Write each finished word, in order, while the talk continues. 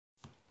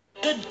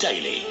The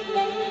Daily.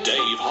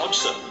 Dave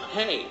Hodgson.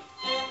 Hey,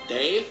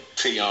 Dave.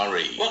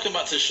 TRE. Welcome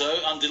back to the show.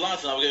 I'm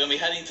delighted now we're going to be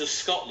heading to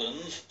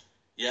Scotland.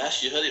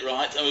 Yes, you heard it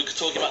right. And we're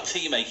talking about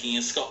tea making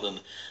in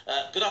Scotland.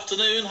 Good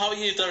afternoon. How are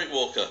you, Derek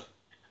Walker?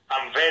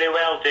 I'm very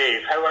well,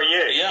 Dave. How are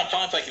you? Yeah, I'm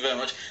fine, thank you very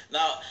much.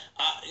 Now,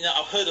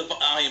 I've heard of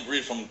iron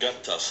brew from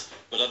Guttas,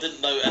 but I didn't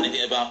know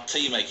anything about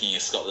tea making in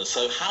Scotland.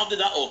 So how did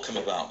that all come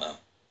about then?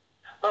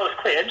 Well, it's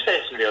quite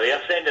interesting, really. A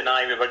friend and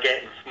I, we were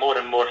getting more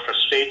and more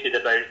frustrated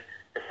about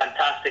the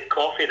fantastic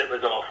coffee that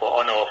was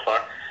on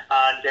offer,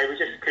 and we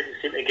just couldn't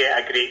seem to get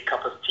a great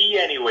cup of tea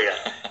anywhere.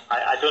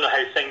 I don't know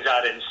how things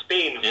are in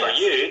Spain for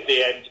you, to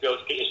be able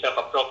to get yourself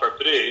a proper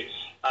brew.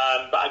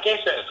 But I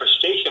guess out of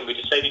frustration, we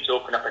decided to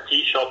open up a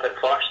tea shop at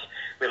first.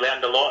 We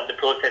learned a lot in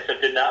the process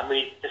of doing that, and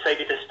we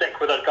decided to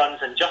stick with our guns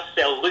and just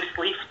sell loose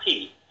leaf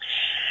tea.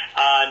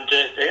 And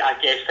I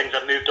guess things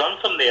have moved on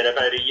from there.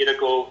 About a year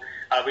ago,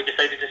 we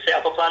decided to set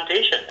up a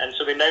plantation, and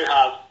so we now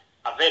have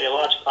a very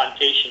large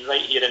plantation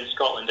right here in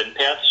Scotland, in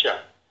Perthshire.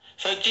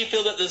 So do you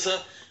feel that there's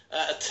a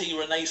tea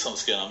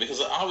renaissance going on?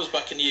 Because I was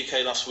back in the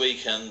UK last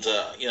week, and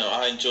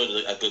I enjoyed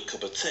a good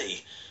cup of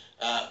tea.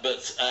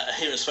 But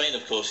here in Spain,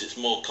 of course, it's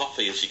more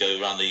coffee as you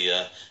go around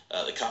the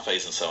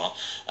cafes and so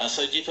on.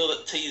 So do you feel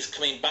that tea is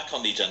coming back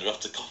on the agenda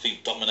after coffee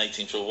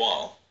dominating for a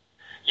while?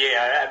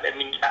 Yeah, I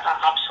mean,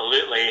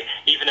 absolutely.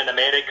 Even in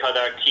America,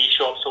 there are tea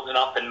shops opening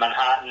up in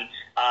Manhattan.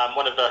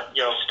 One of the,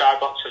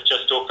 Starbucks has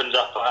just opened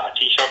up a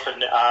tea shop in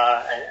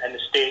the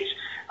States.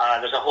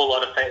 There's a whole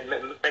lot of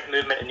big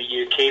movement in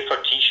the UK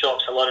for tea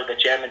shops. A lot of the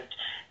German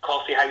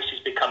coffee houses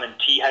becoming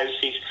tea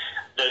houses.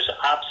 There's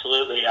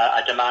absolutely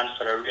a demand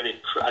for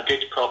a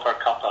good proper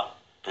cuppa.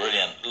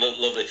 Brilliant,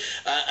 lovely.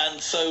 And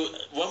so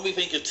when we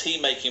think of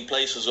tea making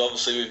places,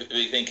 obviously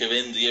we think of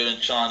India and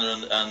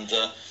China and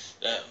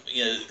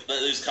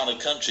those kind of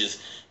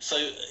countries. So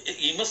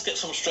you must get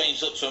some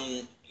strange looks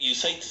when you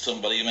say to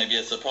somebody, maybe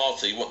at a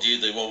party, what do you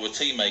do? Well, we're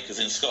tea makers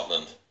in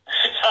Scotland.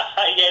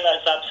 Yeah,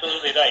 that's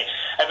absolutely right.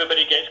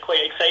 Everybody gets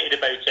quite excited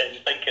about it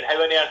and thinking,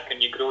 how on earth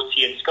can you grow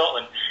tea in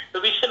Scotland?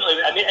 But we simply,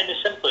 in the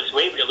simplest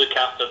way, we look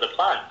after the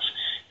plants.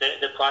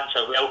 The plants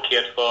are well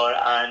cared for,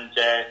 and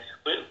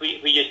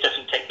we use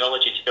different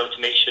technology to be able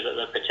to make sure that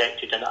they're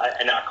protected in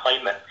our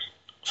climate.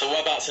 So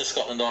whereabouts in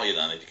Scotland are you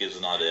then, if you give us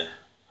an idea?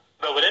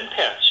 Well, we're in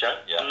Perthshire,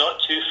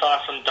 not too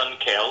far from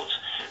Dunkeld,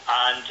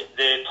 and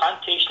the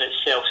plantation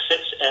itself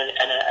sits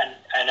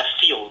in a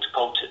field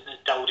called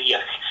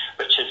Dalriach,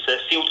 which is the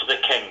Field of the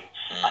King,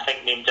 I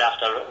think named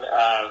after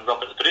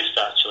Robert the Bruce,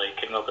 actually,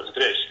 King Robert the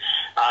Bruce.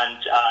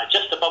 And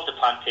just above the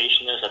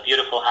plantation there's a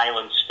beautiful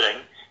highland spring,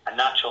 a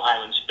natural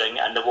highland spring,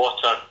 and the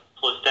water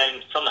flows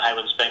down from the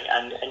highland spring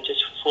and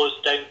just flows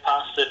down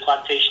past the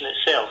plantation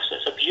itself. So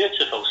it's a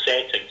beautiful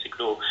setting to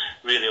grow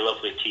really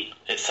lovely tea.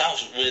 It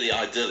sounds really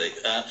idyllic.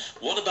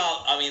 What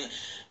about, I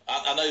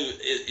know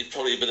it's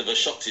probably a bit of a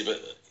shock to you,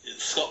 but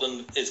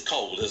Scotland is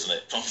cold, isn't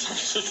it, from time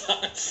to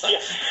time? So.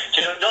 Yeah,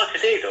 do you know, not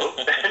today though.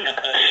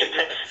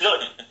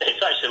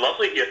 It's actually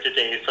lovely here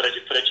today for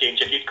a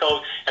change. If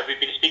we'd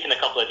been speaking a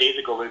couple of days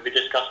ago, we'd be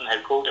discussing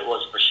how cold it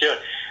was for sure.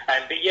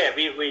 But yeah,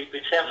 we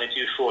certainly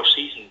do 4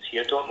 seasons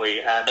here, don't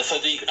we?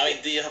 So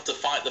do you have to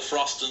fight the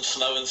frost and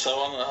snow and so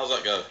on? How's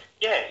that go?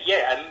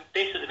 Yeah.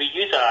 Basically, we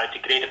use a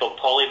degradable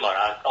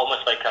polymer,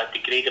 almost like a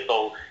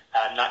degradable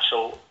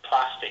natural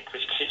plastic,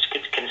 which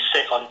can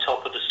sit on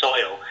top of the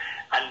soil.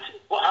 And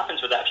what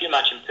happens with that? If you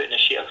imagine putting a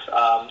sheet of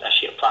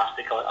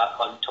plastic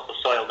on top of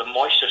soil, the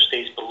moisture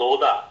stays below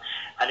that,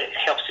 and it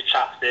helps to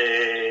trap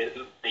the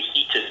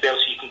heat as well.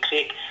 So you can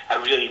create a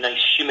really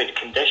nice humid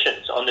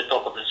conditions on the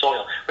top of the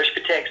soil, which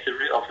protects the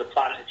root of the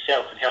plant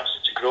itself and helps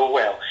it to grow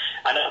well.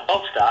 And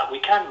above that, we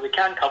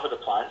can cover the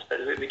plants, but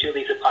we do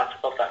leave the plants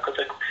above that because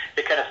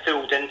they're kind of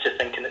fooled into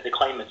thinking that the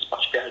climate's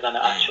much better than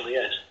it actually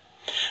is.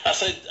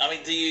 So,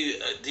 do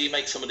you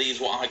make some of these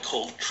what I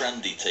call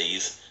trendy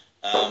teas?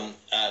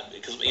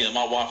 Because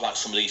my wife likes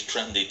some of these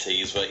trendy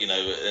teas, but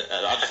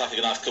I just have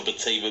a nice cup of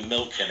tea with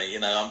milk in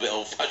it. I'm a bit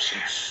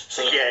old-fashioned.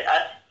 So yeah,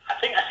 I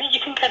think you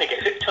can kind of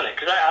get hooked on it,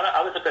 because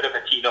I was a bit of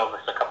a tea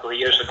novice a couple of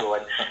years ago,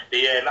 and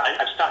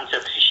I'm starting to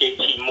appreciate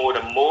tea more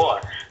and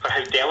more for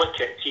how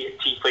delicate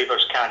tea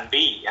flavours can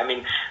be.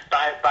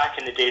 Back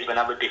in the days when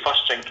I would be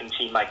first drinking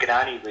tea, my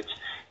granny would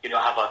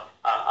have a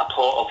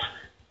pot of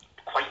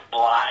quite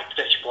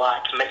rich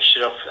black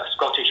mixture of a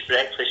Scottish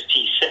breakfast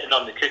tea sitting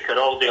on the cooker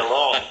all day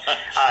long,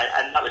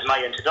 and that was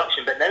my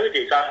introduction. But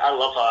nowadays I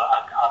love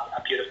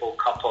a beautiful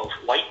cup of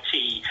white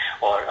tea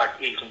or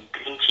even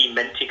green tea,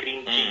 minty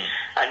green tea,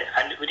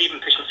 and would even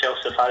push myself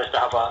so far as to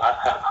have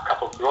a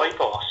cup of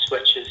rooibos,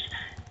 which is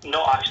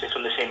not actually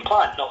from the same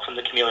plant, not from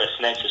the Camellia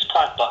sinensis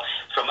plant, but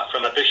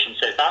from a bush in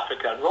South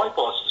Africa. And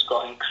rooibos has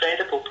got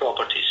incredible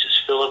properties.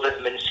 It's full of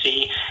vitamin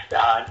C,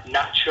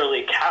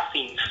 naturally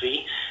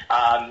caffeine-free.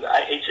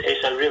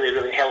 It's a really,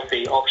 really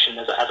healthy option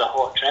as a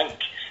hot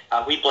drink.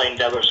 We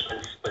blend ours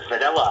with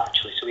vanilla,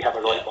 actually, so we have a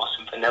rooibos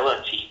and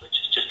vanilla tea, which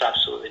is just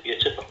absolutely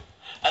beautiful.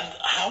 And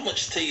how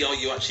much tea are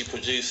you actually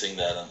producing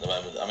there at the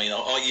moment?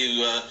 Are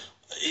you...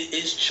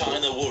 is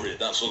China worried?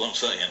 That's what I'm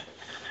saying.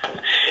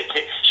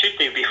 Should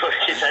they be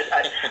worried?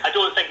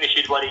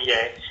 worry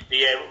yet. We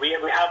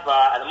have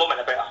at the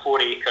moment about a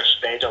 4-acre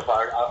spread of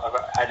our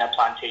in a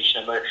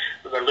plantation, and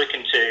we're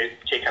looking to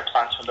take our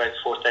plants from about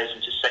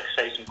 4,000 to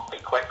 6,000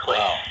 quite quickly.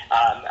 Wow.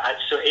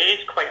 So it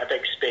is quite a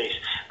big space,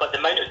 but the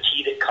amount of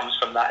tea that comes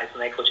from that is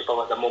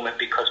negligible at the moment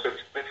because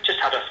we've just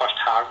had our first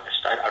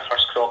harvest, our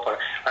first crop, or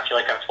I feel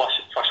like our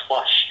first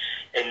flush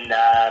in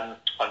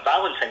on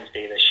Valentine's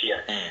Day this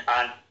year,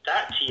 and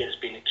that tea has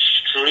been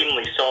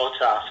extremely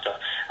sought after.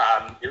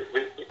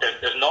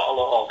 There's not a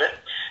lot of it,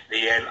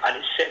 and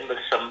it's sitting with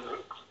some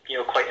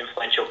quite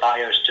influential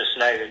buyers just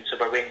now, and so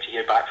we're waiting to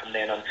hear back from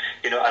them on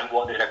on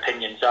what their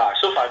opinions are.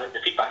 So far, the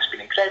feedback's been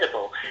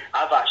incredible.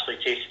 I've actually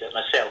tasted it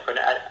myself, and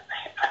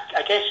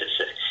I guess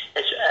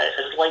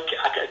it's like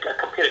I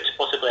compare it to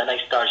possibly a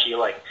nice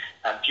Darjeeling,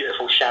 a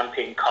beautiful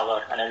champagne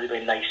colour and a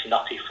really nice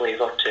nutty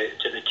flavour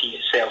to the tea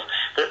itself.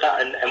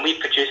 And we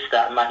produce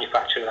that and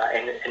manufacture that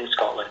in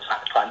Scotland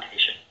at the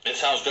plantation. It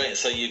sounds great.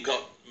 So you've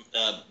got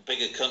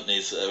bigger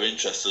companies that are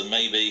interested, and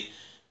maybe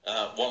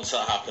once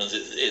that happens,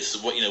 it's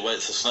where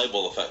it's a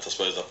snowball effect, I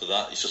suppose. After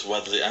that, it's just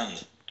where does it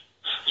end?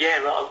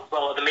 Yeah,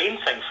 well, the main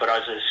thing for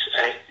us is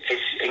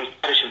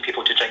encouraging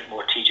people to drink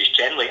more tea just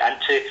generally,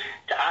 and to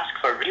ask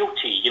for real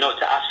tea,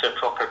 to ask for a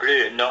proper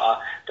brew and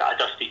not a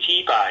dusty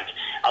tea bag.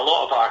 A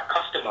lot of our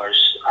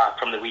customers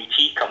from the Wee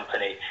Tea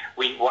Company,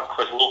 we work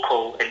with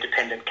local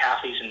independent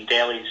cafes and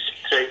delis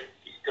throughout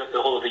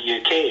the whole of the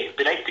UK. It'd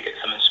be nice to get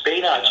some in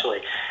Spain,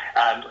 actually.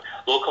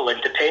 Local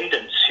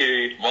independents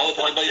who want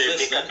to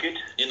make a good...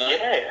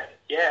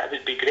 Yeah, it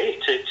would be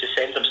great to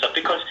send them stuff,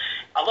 because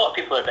a lot of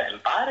people are a bit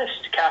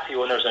embarrassed. Cafe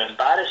owners are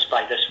embarrassed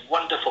by this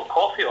wonderful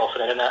coffee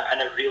offering and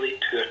a really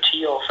poor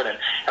tea offering,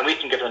 and we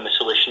can give them a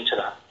solution to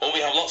that. Well, we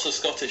have lots of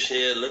Scottish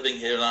here, living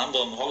here and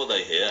on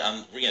holiday here,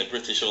 and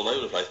British all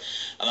over the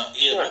place. And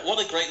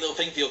what a great little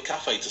thing for your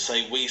cafe to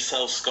say, we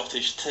sell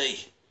Scottish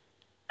tea.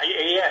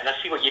 Yeah, and I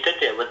see what you did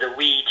there with the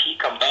Wee Tea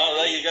Company. Oh,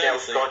 there you go.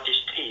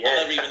 Scottish tea. I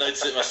never even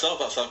noticed it myself.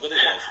 That's how good it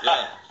was.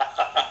 Yeah.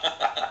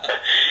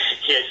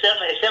 Yeah,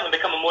 it's certainly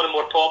becoming more and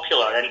more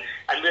popular, and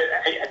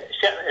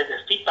certainly the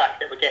feedback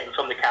that we're getting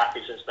from the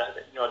cafes is that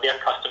their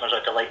customers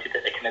are delighted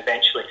that they can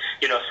eventually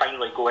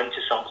finally go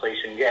into some place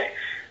and get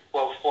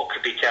what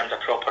could be termed a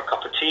proper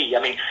cup of tea. I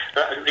mean,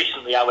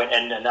 recently I went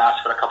in and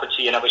asked for a cup of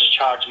tea, and I was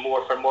charged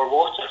more for more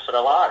water for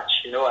a large.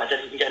 I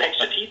didn't even get an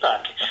extra tea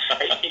bag.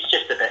 It's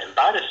just a bit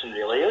embarrassing,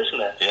 really,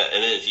 isn't it? Yeah,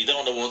 it is. You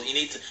don't want to water. You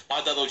need to.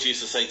 My dad always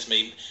used to say to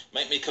me,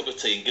 "Make me a cup of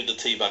tea and give the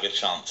tea bag a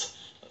chance."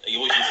 He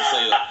always used to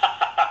say that.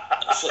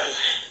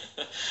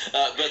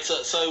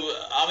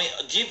 I mean,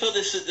 do you feel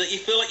that you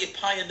feel like you're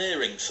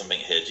pioneering something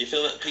here? Do you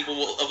feel that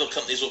other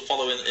companies will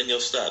follow in your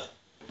stead?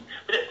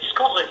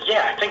 Scotland,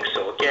 yeah, I think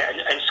so. Yeah,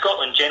 and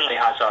Scotland generally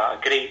has a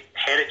great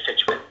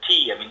heritage with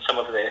tea. I mean, some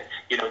of the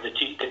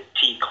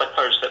tea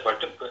clippers that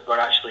were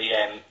actually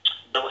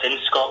built in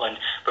Scotland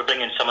were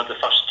bringing some of the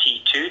first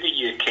tea to the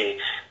UK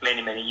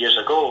many years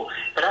ago.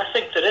 But I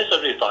think there is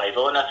a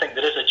revival, and I think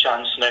there is a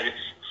chance now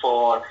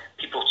for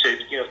people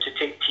to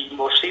take tea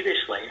more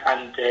seriously,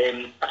 and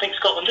I think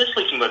Scotland is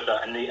leading with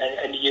that. In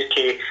the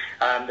UK,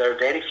 there are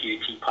very few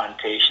tea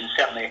plantations.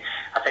 Certainly,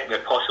 I think we're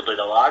possibly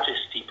the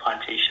largest tea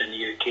plantation in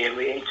the UK, and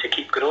we aim to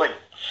keep growing.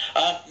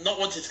 Not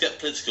wanting to get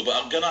political, but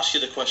I'm going to ask you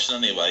the question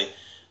anyway.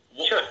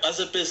 Sure. As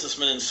a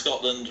businessman in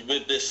Scotland,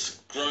 with this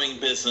growing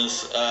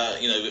business,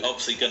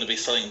 obviously going to be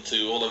selling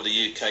to all over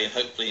the UK and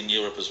hopefully in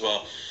Europe as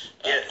well.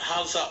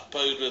 How does that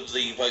bode with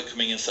the vote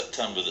coming in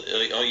September?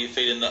 Are you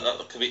feeling that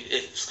could be,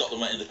 if Scotland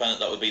went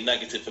independent, that would be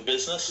negative for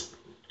business?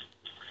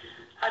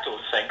 I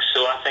don't think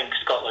so. I think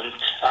Scotland...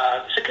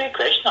 it's a great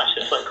question,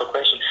 actually. It's a political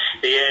question.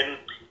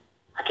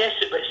 I guess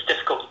it's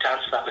difficult to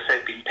answer that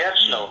without being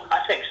personal. I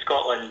think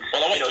Scotland...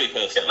 Well, I want to be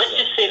personal. Let's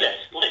just say this.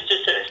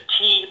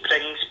 Tea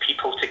brings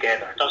people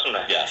together, doesn't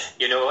it? Yes.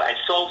 It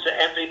solves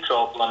every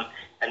problem.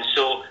 And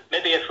so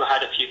maybe if we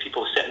had a few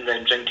people sitting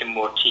around drinking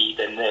more tea,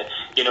 then the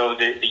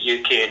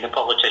UK and the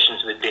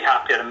politicians would be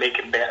happier and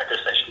making better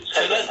decisions.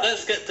 So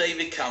let's get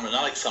David Cameron and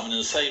Alex Salmon in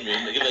the same room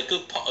and give it a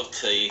good pot of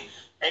tea.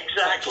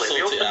 Exactly.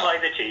 We'll supply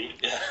the tea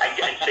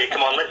and say,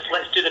 come on,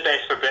 let's do the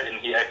best for Britain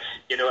here,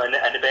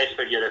 and the best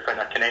for Europe and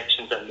our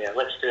connections in there.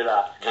 Let's do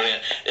that.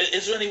 Brilliant.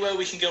 Is there anywhere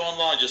we can go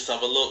online just to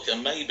have a look,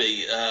 and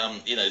maybe,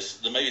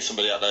 there may be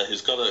somebody out there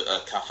who's got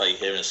a cafe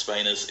here in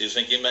Spain who's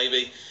thinking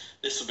maybe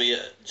this would be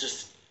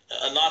just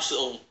a nice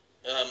little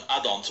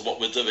add-on to what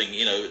we're doing,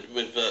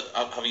 with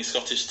having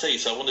Scottish tea.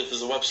 So I wonder if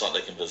there's a website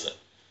they can visit.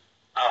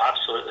 Oh,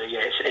 absolutely,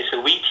 yeah. It's the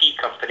Wee Tea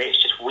Company.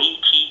 It's just Wee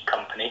Tea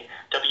Company,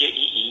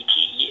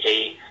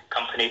 WEETEA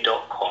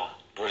company.com.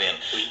 Brilliant.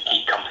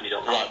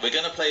 WeeTeaCompany.com. Right, we're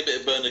going to play a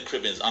bit of Bernard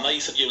Cribbins. I know you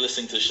said you were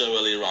listening to the show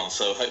earlier on,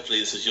 so hopefully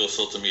this is your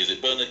sort of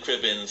music. Bernard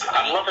Cribbins.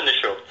 I'm loving the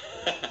show.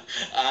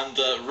 And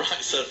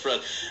right, Sir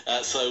Fred.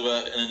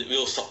 And we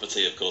all stop for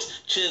tea, of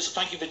course. Cheers.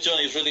 Thank you for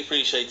joining us. Really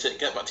appreciate it.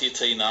 Get back to your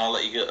tea now. I'll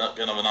let you go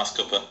and have a nice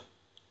cuppa.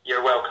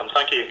 You're welcome.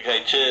 Thank you.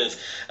 Okay, cheers.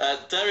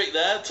 Derek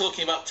there,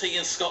 talking about tea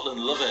in Scotland.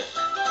 Love it.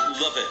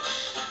 Love it.